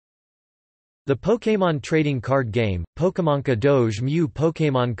The Pokémon Trading Card Game, Pokémonka Doge Mu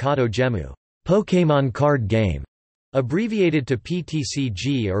Pokémon Kado Gemu, Pokémon Card Game, abbreviated to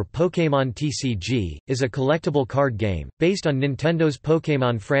PTCG or Pokémon TCG, is a collectible card game, based on Nintendo's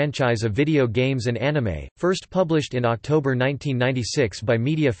Pokémon franchise of video games and anime, first published in October 1996 by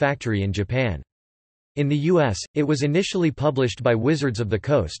Media Factory in Japan. In the US, it was initially published by Wizards of the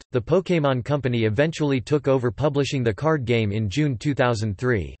Coast. The Pokémon Company eventually took over publishing the card game in June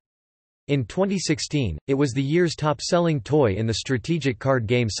 2003. In 2016, it was the year's top-selling toy in the strategic card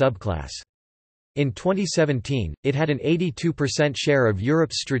game subclass. In 2017, it had an 82% share of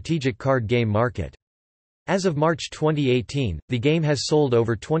Europe's strategic card game market. As of March 2018, the game has sold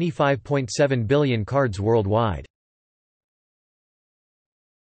over 25.7 billion cards worldwide.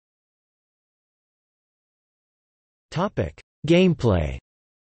 Gameplay.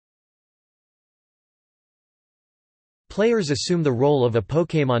 Players assume the role of a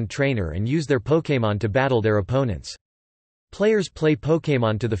Pokémon trainer and use their Pokémon to battle their opponents. Players play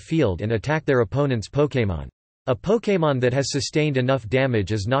Pokémon to the field and attack their opponent's Pokémon. A Pokémon that has sustained enough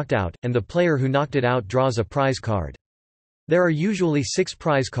damage is knocked out, and the player who knocked it out draws a prize card. There are usually 6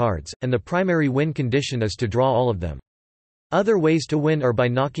 prize cards, and the primary win condition is to draw all of them. Other ways to win are by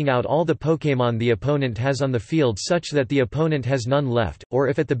knocking out all the Pokémon the opponent has on the field such that the opponent has none left, or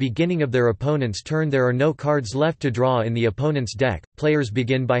if at the beginning of their opponent's turn there are no cards left to draw in the opponent's deck. Players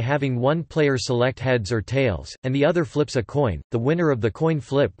begin by having one player select heads or tails, and the other flips a coin. The winner of the coin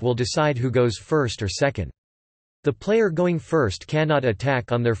flip will decide who goes first or second. The player going first cannot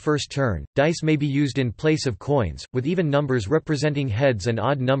attack on their first turn. Dice may be used in place of coins, with even numbers representing heads and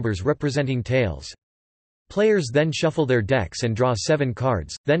odd numbers representing tails. Players then shuffle their decks and draw 7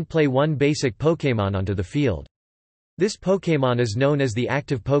 cards, then play one basic Pokémon onto the field. This Pokémon is known as the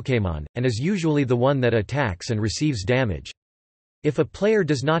active Pokémon, and is usually the one that attacks and receives damage. If a player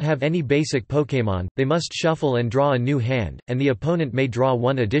does not have any basic Pokémon, they must shuffle and draw a new hand, and the opponent may draw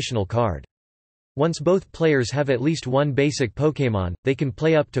one additional card. Once both players have at least one basic Pokémon, they can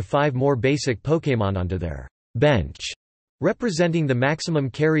play up to 5 more basic Pokémon onto their bench, representing the maximum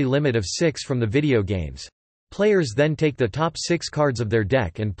carry limit of 6 from the video games. Players then take the top 6 cards of their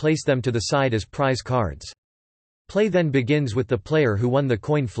deck and place them to the side as prize cards. Play then begins with the player who won the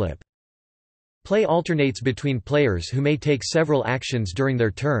coin flip. Play alternates between players who may take several actions during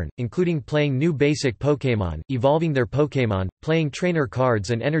their turn, including playing new basic Pokémon, evolving their Pokémon, playing trainer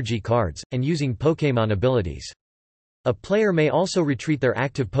cards and energy cards, and using Pokémon abilities. A player may also retreat their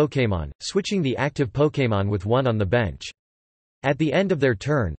active Pokémon, switching the active Pokémon with one on the bench. At the end of their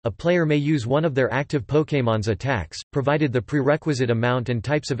turn, a player may use one of their active Pokémon's attacks, provided the prerequisite amount and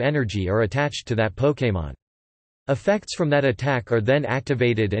types of energy are attached to that Pokémon. Effects from that attack are then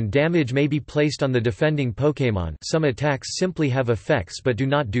activated and damage may be placed on the defending Pokémon. Some attacks simply have effects but do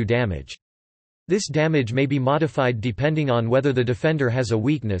not do damage. This damage may be modified depending on whether the defender has a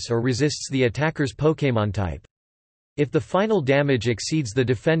weakness or resists the attacker's Pokémon type. If the final damage exceeds the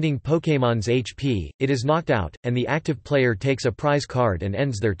defending Pokémon's HP, it is knocked out, and the active player takes a prize card and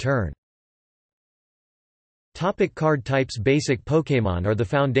ends their turn. Topic card types. Basic Pokémon are the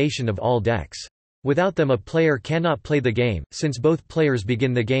foundation of all decks. Without them a player cannot play the game, since both players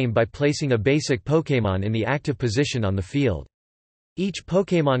begin the game by placing a basic Pokémon in the active position on the field. Each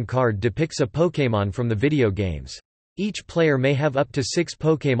Pokémon card depicts a Pokémon from the video games. Each player may have up to 6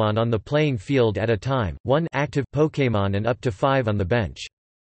 Pokémon on the playing field at a time, 1 active Pokémon and up to 5 on the bench.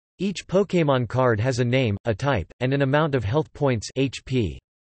 Each Pokémon card has a name, a type, and an amount of health points (HP).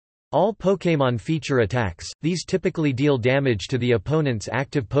 All Pokémon feature attacks. These typically deal damage to the opponent's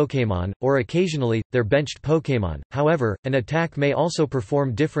active Pokémon, or occasionally, their benched Pokémon. However, an attack may also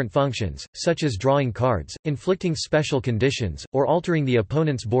perform different functions, such as drawing cards, inflicting special conditions, or altering the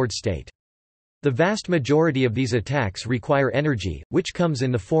opponent's board state. The vast majority of these attacks require energy, which comes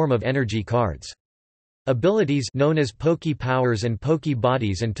in the form of energy cards. Abilities known as Poké Powers and Poké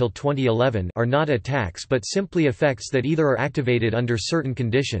Bodies until 2011 are not attacks but simply effects that either are activated under certain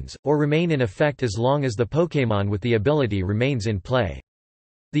conditions, or remain in effect as long as the Pokémon with the ability remains in play.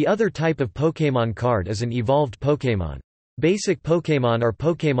 The other type of Pokémon card is an evolved Pokémon. Basic Pokémon are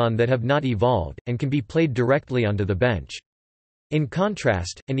Pokémon that have not evolved, and can be played directly onto the bench. In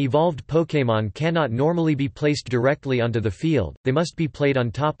contrast, an evolved Pokémon cannot normally be placed directly onto the field, they must be played on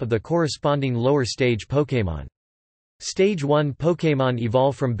top of the corresponding lower stage Pokémon. Stage 1 Pokémon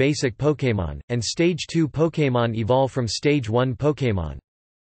evolve from basic Pokémon, and Stage 2 Pokémon evolve from Stage 1 Pokémon.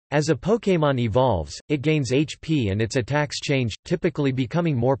 As a Pokémon evolves, it gains HP and its attacks change, typically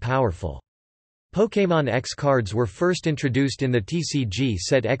becoming more powerful. Pokémon X cards were first introduced in the TCG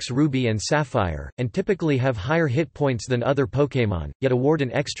set X Ruby and Sapphire, and typically have higher hit points than other Pokémon, yet award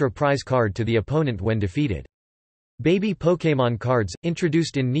an extra prize card to the opponent when defeated. Baby Pokémon cards,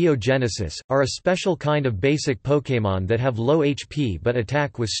 introduced in Neo Genesis, are a special kind of basic Pokémon that have low HP but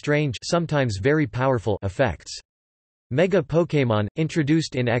attack with strange, sometimes very powerful, effects. Mega Pokémon,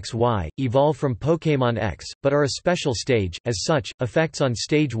 introduced in XY, evolve from Pokémon X, but are a special stage. As such, effects on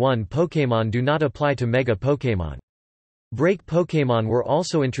Stage 1 Pokémon do not apply to Mega Pokémon. Break Pokémon were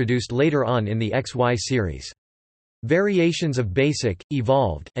also introduced later on in the XY series. Variations of Basic,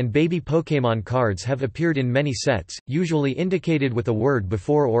 Evolved, and Baby Pokémon cards have appeared in many sets, usually indicated with a word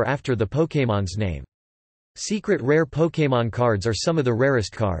before or after the Pokémon's name. Secret Rare Pokémon cards are some of the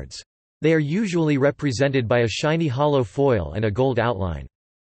rarest cards. They are usually represented by a shiny hollow foil and a gold outline.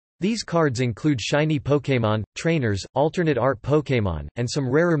 These cards include shiny Pokémon, trainers, alternate art Pokémon, and some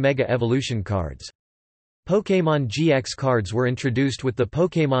rarer Mega Evolution cards. Pokémon GX cards were introduced with the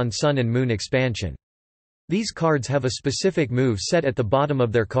Pokémon Sun and Moon expansion. These cards have a specific move set at the bottom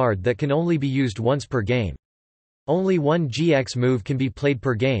of their card that can only be used once per game. Only one GX move can be played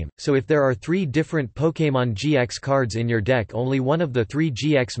per game, so if there are 3 different Pokémon GX cards in your deck, only one of the 3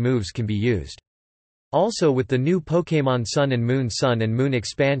 GX moves can be used. Also with the new Pokémon Sun and Moon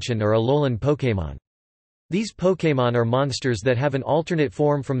expansion are Alolan Pokémon. These Pokémon are monsters that have an alternate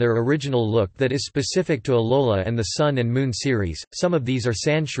form from their original look that is specific to Alola and the Sun and Moon series. Some of these are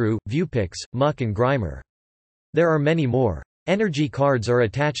Sandshrew, Vulpix, Muck and Grimer. There are many more. Energy cards are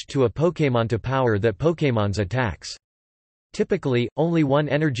attached to a Pokémon to power that Pokémon's attacks. Typically, only one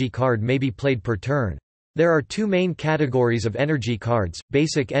energy card may be played per turn. There are 2 main categories of energy cards,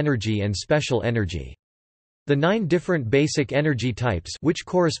 Basic Energy and Special Energy. The 9 different basic energy types, which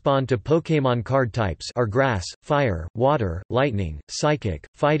correspond to Pokémon card types, are Grass, Fire, Water, Lightning, Psychic,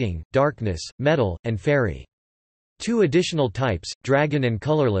 Fighting, Darkness, Metal, and Fairy. 2 additional types, Dragon and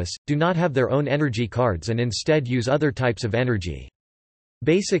Colorless, do not have their own energy cards and instead use other types of energy.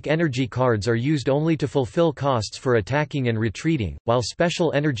 Basic energy cards are used only to fulfill costs for attacking and retreating, while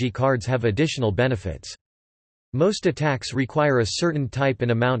special energy cards have additional benefits. Most attacks require a certain type and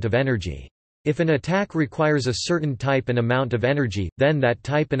amount of energy. If an attack requires a certain type and amount of energy, then that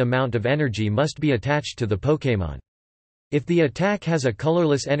type and amount of energy must be attached to the Pokémon. If the attack has a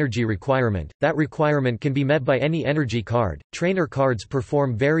colorless energy requirement, that requirement can be met by any energy card. Trainer cards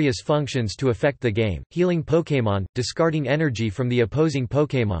perform various functions to affect the game, healing Pokémon, discarding energy from the opposing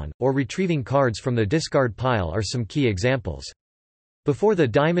Pokémon, or retrieving cards from the discard pile are some key examples. Before the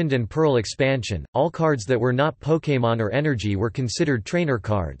Diamond and Pearl expansion, all cards that were not Pokémon or energy were considered trainer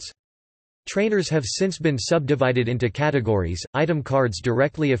cards. Trainers have since been subdivided into categories. Item cards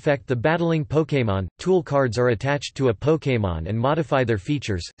directly affect the battling Pokémon, tool cards are attached to a Pokémon and modify their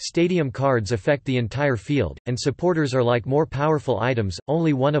features, stadium cards affect the entire field, and supporters are like more powerful items,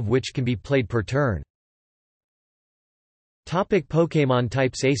 only one of which can be played per turn. Pokémon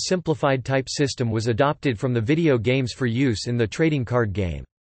types. A simplified type system was adopted from the video games for use in the trading card game.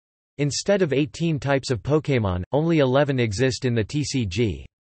 Instead of 18 types of Pokémon, only 11 exist in the TCG.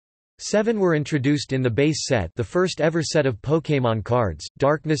 7 were introduced in the base set, the first ever set of Pokémon cards.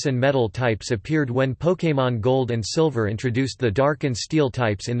 Darkness and Metal types appeared when Pokémon Gold and Silver introduced the Dark and Steel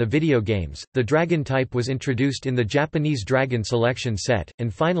types in the video games. The Dragon type was introduced in the Japanese Dragon Selection set,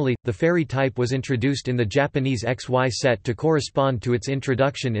 and finally, the Fairy type was introduced in the Japanese XY set to correspond to its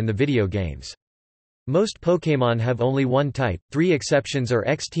introduction in the video games. Most Pokémon have only one type. 3 exceptions are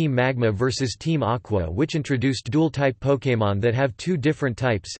X-Team Magma vs Team Aqua, which introduced dual-type Pokémon that have 2 different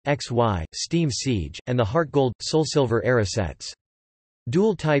types, XY, Steam Siege, and the Heart Gold, Soul Silver era sets.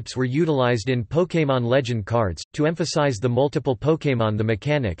 Dual types were utilized in Pokémon Legend cards, to emphasize the multiple Pokémon the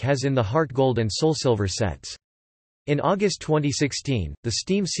mechanic has in the Heart Gold and Soul Silver sets. In August 2016, the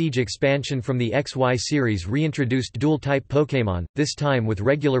Steam Siege expansion from the XY series reintroduced dual-type Pokémon, this time with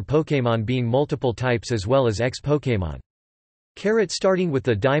regular Pokémon being multiple types as well as X-Pokémon. Starting with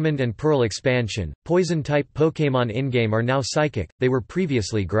the Diamond and Pearl expansion, Poison-type Pokémon in-game are now Psychic, they were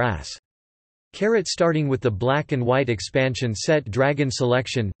previously Grass. Starting with the Black and White expansion set Dragon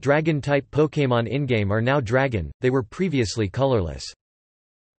Selection, Dragon-type Pokémon in-game are now Dragon, they were previously colorless.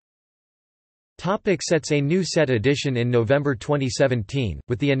 Sets. A new set addition in November 2017,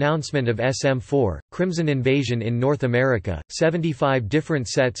 with the announcement of SM4, Crimson Invasion in North America. 75 different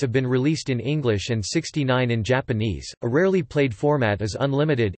sets have been released in English and 69 in Japanese. A rarely played format is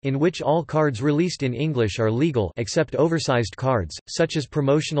Unlimited, in which all cards released in English are legal except oversized cards, such as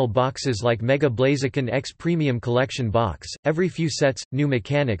promotional boxes like Mega Blaziken X Premium Collection Box. Every few sets, new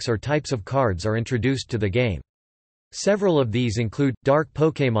mechanics or types of cards are introduced to the game. Several of these include Dark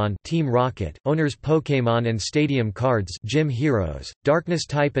Pokémon Team Rocket, Owners Pokémon and Stadium Cards Gym Heroes, Darkness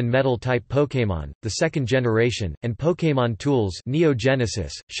type and Metal type Pokémon, the second generation, and Pokémon Tools Neo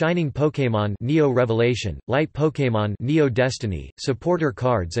Genesis, Shining Pokémon Neo Revelation, Light Pokémon Neo Destiny, Supporter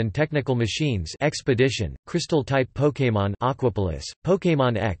Cards and Technical Machines Expedition, Crystal type Pokémon Aquapolis,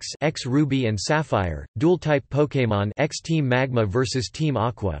 Pokémon X Ruby and Sapphire, Dual type Pokémon X Team Magma vs Team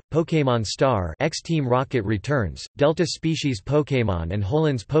Aqua, Pokémon Star X Team Rocket Returns, Delta Species Pokémon and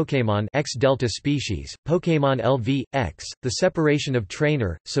Holin's Pokémon X Delta Species, Pokémon LV, X, the separation of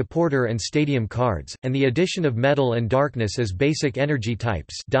Trainer, Supporter and Stadium cards, and the addition of Metal and Darkness as basic energy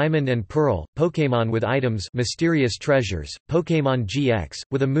types Diamond and Pearl, Pokémon with items Mysterious Treasures, Pokémon GX,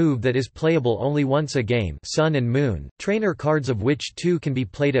 with a move that is playable only once a game Sun and Moon, Trainer cards of which 2 can be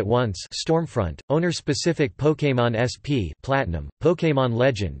played at once Stormfront, Owner-specific Pokémon SP Platinum, Pokémon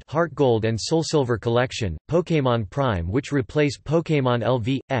Legend Heart Gold and Soul Silver Collection, Pokémon Prime which replace Pokémon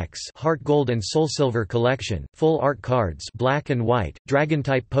LV, X Heart Gold and Soul Silver Collection, Full Art cards Black and White,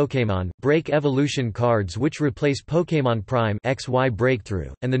 Dragon-type Pokémon, Break Evolution cards which replace Pokémon Prime XY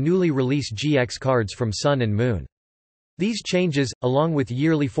Breakthrough, and the newly released GX cards from Sun and Moon. These changes, along with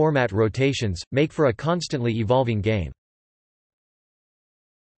yearly format rotations, make for a constantly evolving game.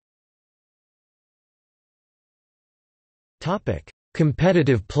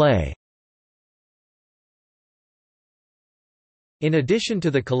 Competitive play. In addition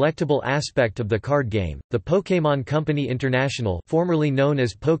to the collectible aspect of the card game, the Pokémon Company International, formerly known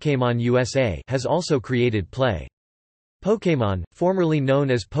as Pokémon USA, has also created Play. Pokémon, formerly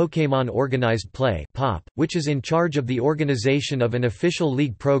known as Pokémon Organized Play (POP), which is in charge of the organization of an official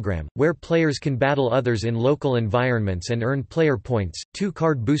league program, where players can battle others in local environments and earn player points, 2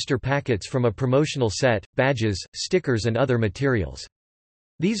 card booster packets from a promotional set, badges, stickers and other materials.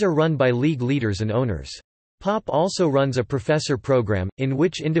 These are run by league leaders and owners. POP also runs a professor program, in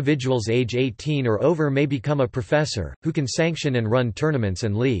which individuals age 18 or over may become a professor, who can sanction and run tournaments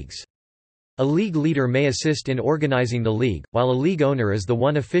and leagues. A league leader may assist in organizing the league, while a league owner is the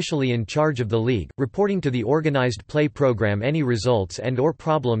one officially in charge of the league, reporting to the organized play program any results and/or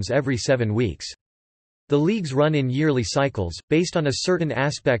problems every 7 weeks. The leagues run in yearly cycles, based on a certain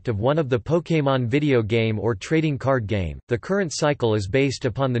aspect of one of the Pokémon video game or trading card game. The current cycle is based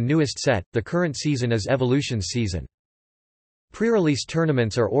upon the newest set, the current season is Evolutions season. Pre-release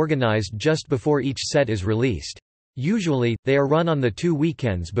tournaments are organized just before each set is released. Usually, they are run on the 2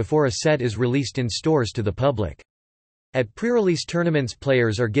 weekends before a set is released in stores to the public. At pre-release tournaments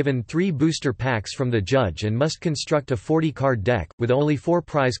players are given 3 booster packs from the judge and must construct a 40-card deck, with only 4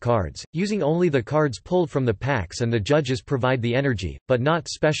 prize cards, using only the cards pulled from the packs, and the judges provide the energy, but not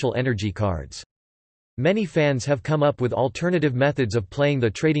special energy cards. Many fans have come up with alternative methods of playing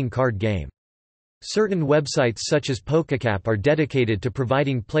the trading card game. Certain websites such as PokeCap are dedicated to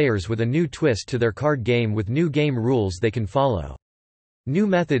providing players with a new twist to their card game with new game rules they can follow. New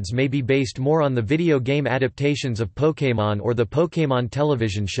methods may be based more on the video game adaptations of Pokémon or the Pokémon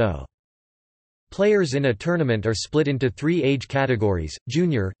television show. Players in a tournament are split into 3 age categories: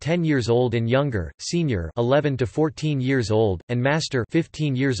 Junior 10 years old and younger, Senior 11 to 14 years old, and Master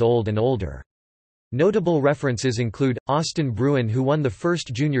 15 years old and older. Notable references include, Austin Bruin who won the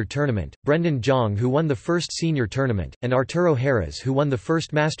first junior tournament, Brendan Jong who won the first senior tournament, and Arturo Harris who won the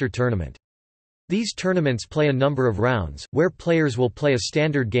first master tournament. These tournaments play a number of rounds, where players will play a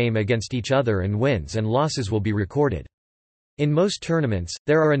standard game against each other and wins and losses will be recorded. In most tournaments,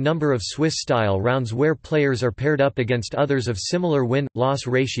 there are a number of Swiss-style rounds where players are paired up against others of similar win-loss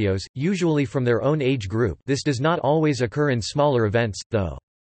ratios, usually from their own age group. This does not always occur in smaller events, though.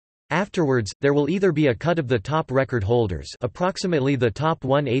 Afterwards, there will either be a cut of the top record holders, approximately the top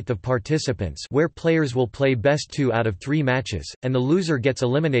 1/8 of participants, where players will play best 2 out of 3 matches, and the loser gets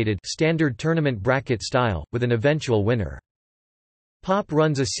eliminated, standard tournament bracket style, with an eventual winner. POP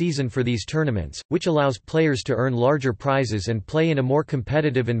runs a season for these tournaments, which allows players to earn larger prizes and play in a more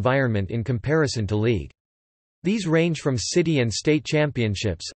competitive environment in comparison to League. These range from city and state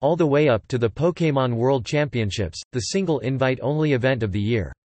championships, all the way up to the Pokémon World Championships, the single invite-only event of the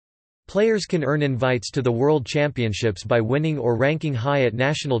year. Players can earn invites to the World Championships by winning or ranking high at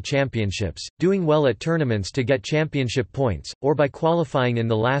national championships, doing well at tournaments to get championship points, or by qualifying in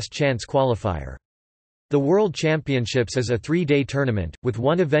the Last Chance qualifier. The World Championships is a 3-day tournament, with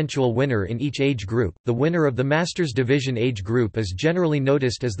one eventual winner in each age group. The winner of the Masters Division age group is generally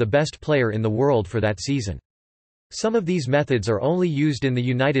noticed as the best player in the world for that season. Some of these methods are only used in the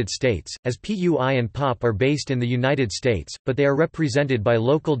United States, as PUI and POP are based in the United States, but they are represented by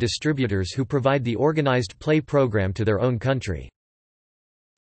local distributors who provide the organized play program to their own country.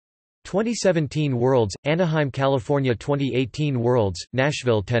 2017 Worlds, Anaheim, California. 2018 Worlds,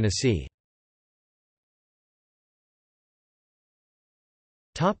 Nashville, Tennessee.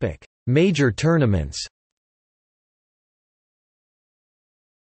 Major tournaments.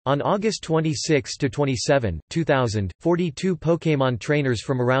 On August 26–27, 2000, 42 Pokémon trainers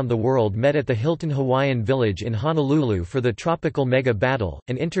from around the world met at the Hilton Hawaiian Village in Honolulu for the Tropical Mega Battle,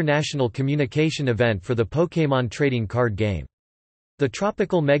 an international communication event for the Pokémon Trading Card Game. The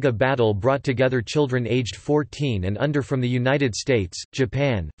Tropical Mega Battle brought together children aged 14 and under from the United States,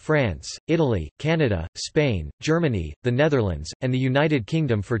 Japan, France, Italy, Canada, Spain, Germany, the Netherlands, and the United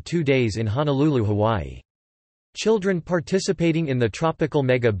Kingdom for 2 days in Honolulu, Hawaii. Children participating in the Tropical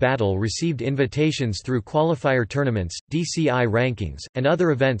Mega Battle received invitations through qualifier tournaments, DCI rankings, and other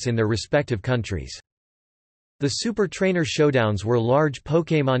events in their respective countries. The Super Trainer Showdowns were large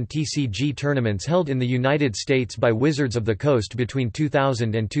Pokémon TCG tournaments held in the United States by Wizards of the Coast between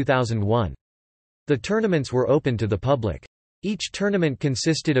 2000 and 2001. The tournaments were open to the public. Each tournament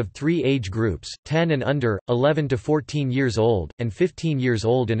consisted of 3 age groups, 10 and under, 11 to 14 years old, and 15 years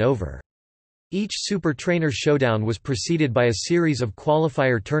old and over. Each Super Trainer Showdown was preceded by a series of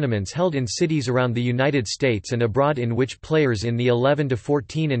qualifier tournaments held in cities around the United States and abroad in which players in the 11 to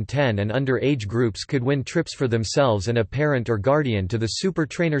 14 and 10 and under age groups could win trips for themselves and a parent or guardian to the Super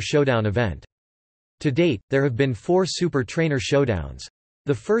Trainer Showdown event. To date, there have been 4 Super Trainer Showdowns.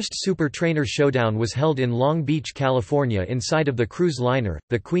 The first Super Trainer Showdown was held in Long Beach, California inside of the cruise liner,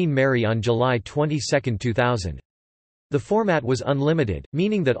 the Queen Mary on July 22, 2000. The format was unlimited,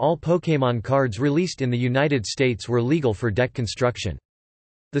 meaning that all Pokémon cards released in the United States were legal for deck construction.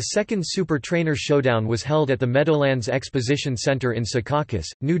 The second Super Trainer Showdown was held at the Meadowlands Exposition Center in Secaucus,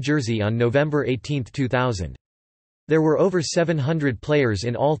 New Jersey on November 18, 2000. There were over 700 players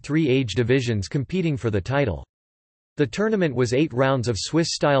in all 3 age divisions competing for the title. The tournament was 8 rounds of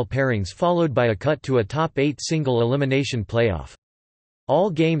Swiss-style pairings followed by a cut to a top 8 single elimination playoff. All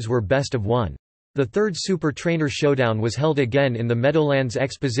games were best of 1. The third Super Trainer Showdown was held again in the Meadowlands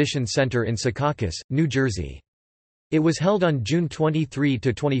Exposition Center in Secaucus, New Jersey. It was held on June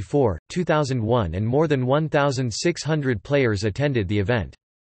 23–24, 2001 and more than 1,600 players attended the event.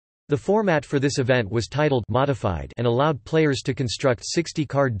 The format for this event was titled Modified and allowed players to construct 60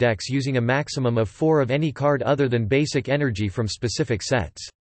 card decks using a maximum of 4 of any card other than basic energy from specific sets.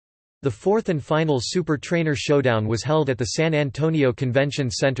 The fourth and final Super Trainer Showdown was held at the San Antonio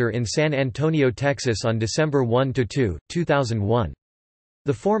Convention Center in San Antonio, Texas on December 1–2, 2001.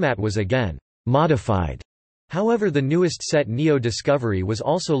 The format was again modified. However, the newest set Neo Discovery was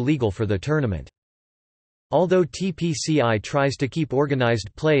also legal for the tournament. Although TPCI tries to keep organized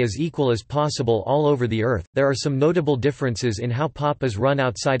play as equal as possible all over the Earth, there are some notable differences in how POP is run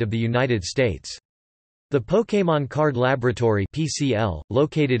outside of the United States. The Pokémon Card Laboratory (PCL),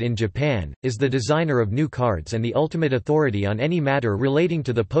 located in Japan, is the designer of new cards and the ultimate authority on any matter relating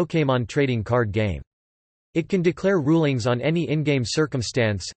to the Pokémon trading card game. It can declare rulings on any in-game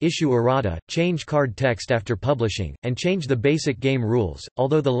circumstance, issue errata, change card text after publishing, and change the basic game rules,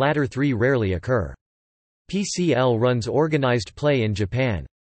 although the latter 3 rarely occur. PCL runs organized play in Japan.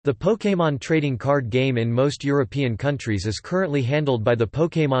 The Pokémon trading card game in most European countries is currently handled by the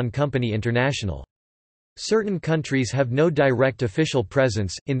Pokémon Company International. Certain countries have no direct official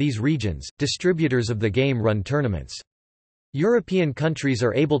presence. In these regions, distributors of the game run tournaments. European countries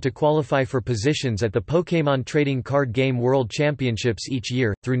are able to qualify for positions at the Pokémon Trading Card Game World Championships each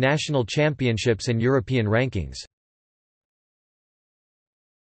year, through national championships and European rankings.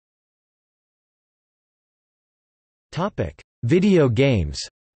 Video games.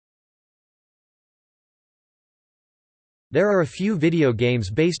 There are a few video games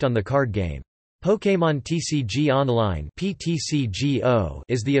based on the card game. Pokémon TCG Online (PTCGO)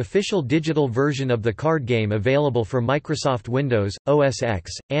 is the official digital version of the card game available for Microsoft Windows, OS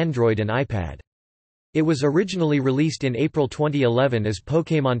X, Android and iPad. It was originally released in April 2011 as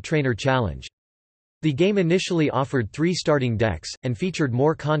Pokémon Trainer Challenge. The game initially offered 3 starting decks, and featured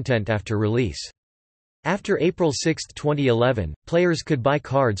more content after release. After April 6, 2011, players could buy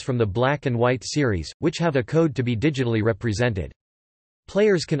cards from the Black and White series, which have a code to be digitally represented.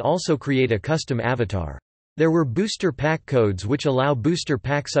 Players can also create a custom avatar. There were booster pack codes which allow booster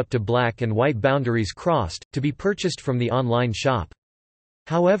packs up to Black and White boundaries crossed, to be purchased from the online shop.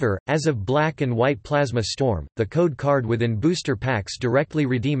 However, as of Black and White Plasma Storm, the code card within booster packs directly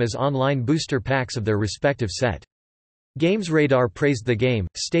redeem as online booster packs of their respective set. GamesRadar praised the game,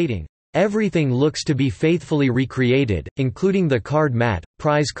 stating, "Everything looks to be faithfully recreated, including the card mat,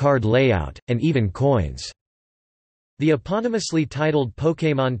 prize card layout, and even coins." The eponymously titled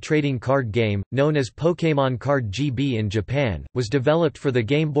Pokémon Trading Card Game, known as Pokémon Card GB in Japan, was developed for the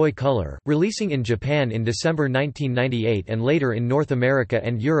Game Boy Color, releasing in Japan in December 1998 and later in North America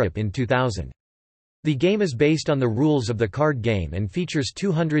and Europe in 2000. The game is based on the rules of the card game and features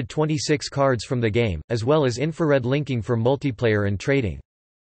 226 cards from the game, as well as infrared linking for multiplayer and trading.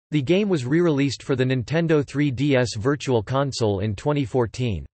 The game was re-released for the Nintendo 3DS Virtual Console in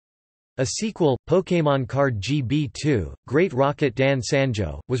 2014. A sequel, Pokémon Card GB2, Great Rocket Dan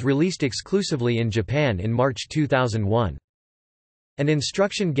Sanjo, was released exclusively in Japan in March 2001. An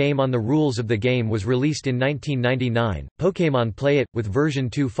instruction game on the rules of the game was released in 1999, Pokémon Play It, with version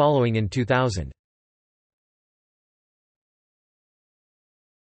 2 following in 2000.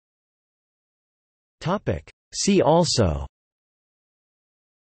 See also: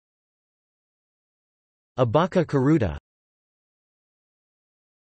 Abaka Karuta